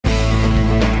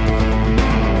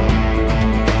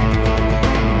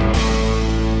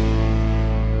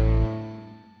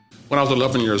I was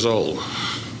 11 years old,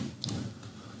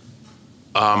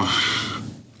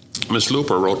 Miss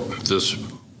Luper wrote this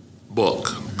book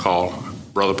called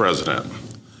Brother President,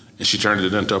 and she turned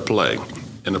it into a play.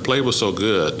 And the play was so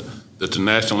good that the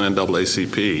National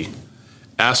NAACP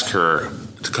asked her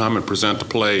to come and present the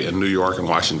play in New York and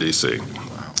Washington, D.C.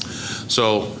 Wow.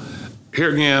 So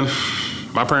here again,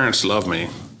 my parents loved me,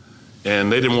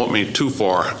 and they didn't want me too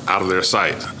far out of their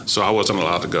sight, so I wasn't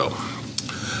allowed to go.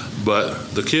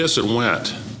 But the kids that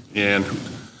went, and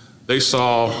they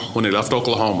saw when they left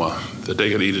Oklahoma that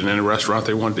they could eat in any restaurant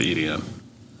they wanted to eat in.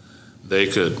 They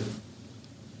could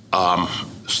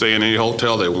stay in any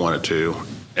hotel they wanted to,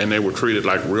 and they were treated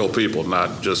like real people,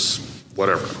 not just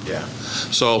whatever. Yeah.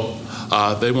 So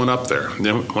they went up there. And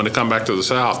then when they come back to the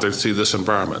South, they see this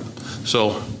environment.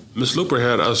 So Ms. Luper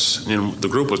had us, the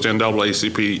group was the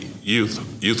NAACP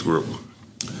youth group,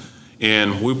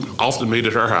 and we often meet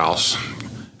at her house.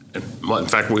 In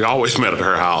fact, we always met at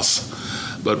her house.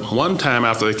 But one time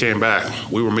after they came back,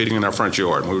 we were meeting in our front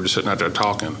yard, and we were just sitting out there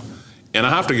talking. And I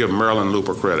have to give Marilyn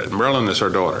Luper credit. Marilyn is her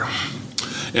daughter.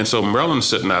 And so Marilyn's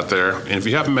sitting out there, and if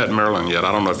you haven't met Marilyn yet,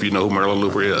 I don't know if you know who Marilyn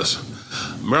Luper is.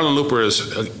 Marilyn Luper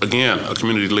is, again, a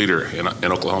community leader in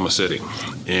Oklahoma City,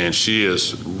 and she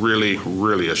is really,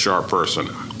 really a sharp person.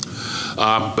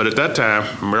 But at that time,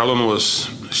 Marilyn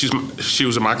she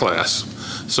was in my class,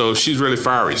 so she's really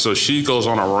fiery. So she goes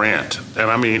on a rant,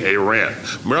 and I mean a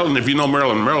rant. Marilyn, if you know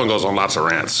Marilyn goes on lots of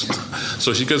rants.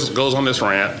 So she goes on this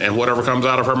rant, and whatever comes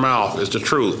out of her mouth is the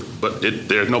truth, but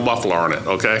there's no buffalo in it,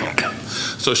 okay?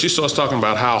 So she starts talking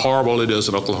about how horrible it is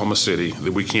in Oklahoma City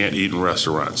that we can't eat in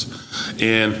restaurants.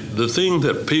 And the thing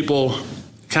that people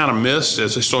kind of miss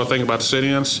as they start thinking about the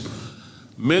city-ins,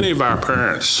 many of our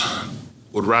parents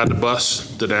would ride the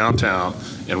bus to downtown,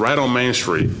 and right on Main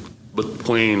Street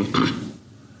between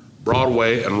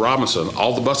Broadway and Robinson,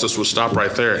 all the buses would stop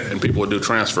right there, and people would do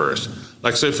transfers.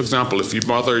 Like, say, for example, if your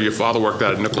mother or your father worked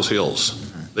out at Nichols Hills,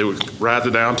 they would ride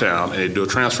to downtown, and they'd do a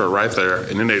transfer right there,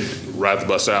 and then they'd ride the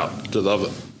bus out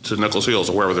to Nichols Hills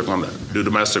or wherever they're going to do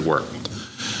domestic work.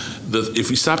 If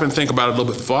you stop and think about it a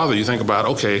little bit farther, you think about,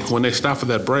 okay, when they stopped for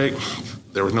that break,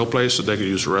 there was no place that they could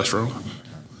use the restroom.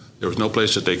 There was no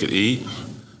place that they could eat.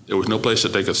 There was no place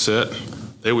that they could sit.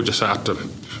 They would just have to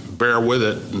bear with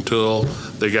it until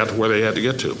they got to where they had to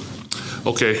get to.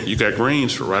 Okay, you got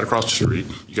Green's right across the street.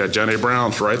 You got Johnny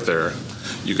Brown's right there.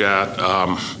 You got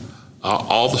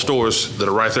all the stores that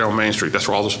are right there on Main Street. That's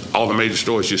where all the major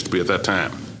stores used to be at that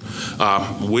time.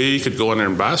 We could go in there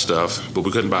and buy stuff, but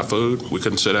we couldn't buy food. We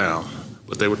couldn't sit down,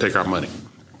 but they would take our money.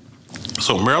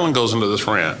 So Marilyn goes into this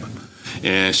rant,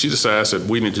 and she decides that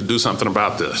we need to do something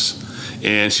about this.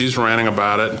 And she's ranting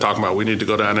about it and talking about we need to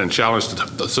go down there and challenge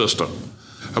the system.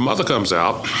 Her mother comes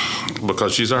out,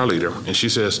 because she's our leader, and she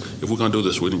says, if we're going to do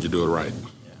this, we need to do it right.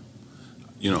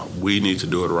 We need to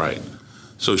do it right.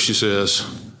 So she says,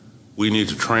 we need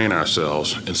to train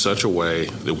ourselves in such a way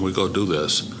that when we go do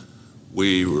this,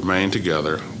 we remain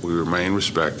together, we remain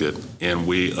respected, and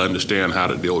we understand how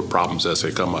to deal with problems as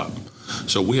they come up.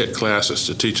 So we had classes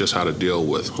to teach us how to deal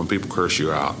with when people curse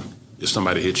you out, if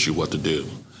somebody hits you, what to do,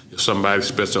 if somebody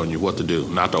spits on you, what to do,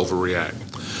 not to overreact.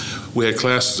 We had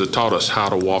classes that taught us how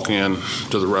to walk in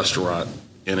to the restaurant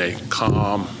in a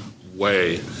calm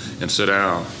way and sit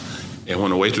down. And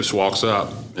when the waitress walks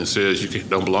up and says, you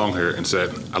don't belong here, and said,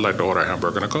 I'd like to order a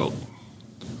hamburger and a Coke.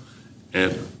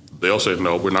 And they'll say,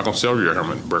 no, we're not going to sell you a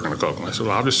hamburger and a Coke. And I said,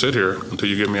 well, I'll just sit here until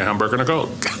you give me a hamburger and a Coke.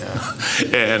 Yeah.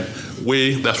 And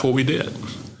that's what we did.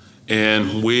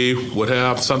 And we would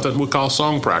have something we call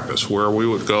song practice, where we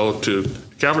would go to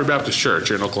Calvary Baptist Church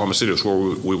here in Oklahoma City, was where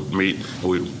we would meet,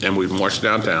 and we'd march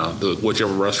downtown to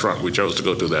whichever restaurant we chose to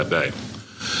go to that day.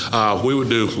 We would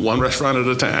do one restaurant at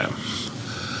a time.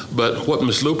 But what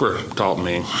Ms. Luper taught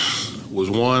me was,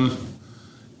 one,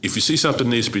 if you see something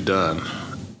needs to be done,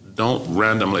 don't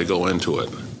randomly go into it.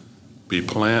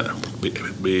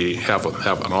 Have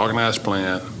an organized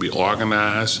plan, be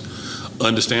organized,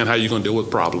 understand how you're going to deal with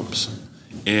problems,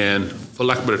 and for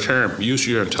lack of a better term, use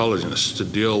your intelligence to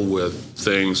deal with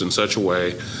things in such a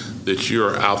way that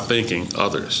you're outthinking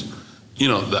others.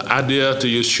 The idea to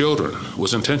use children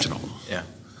was intentional. Yeah.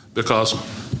 Because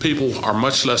people are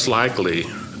much less likely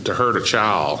to hurt a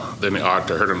child than they are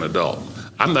to hurt an adult.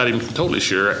 I'm not even totally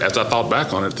sure, as I thought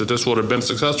back on it, that this would have been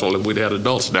successful if we'd had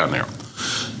adults down there.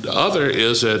 The other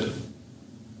is that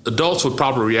adults would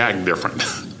probably react different.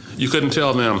 You couldn't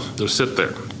tell them to sit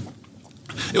there.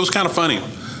 It was kind of funny,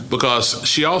 because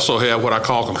she also had what I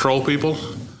call control people.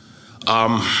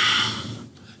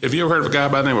 Have you ever heard of a guy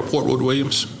by the name of Portwood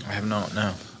Williams? I have not,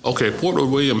 no. Okay,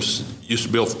 Portwood Williams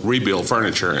used to rebuild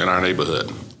furniture in our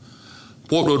neighborhood.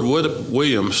 Portwood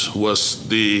Williams was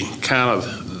the kind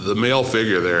of the male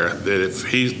figure there that if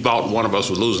he thought one of us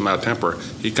was losing our temper,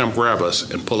 he'd come grab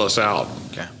us and pull us out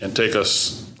and take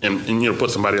us and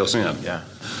put somebody else in. Yeah.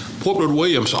 Portwood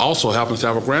Williams also happens to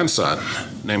have a grandson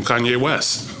named Kanye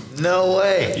West. No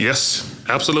way. Yes,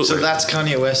 absolutely. So that's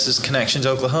Kanye West's connection to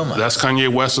Oklahoma. That's Kanye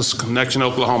West's connection to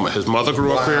Oklahoma. His mother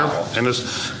grew up here,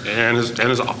 and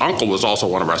his uncle was also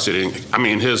one of our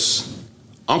his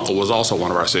uncle was also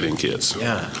one of our sitting kids.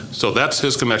 Yeah. So that's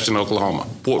his connection to Oklahoma,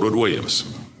 Portwood Williams.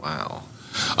 Wow.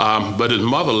 But his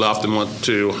mother left and went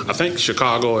to, I think,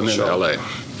 Chicago and then L.A.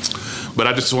 But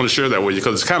I just want to share that with you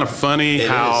because it's kind of funny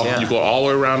how you go all the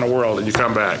way around the world and you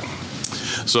come back.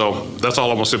 So that's all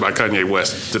I'm going to say about Kanye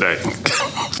West today.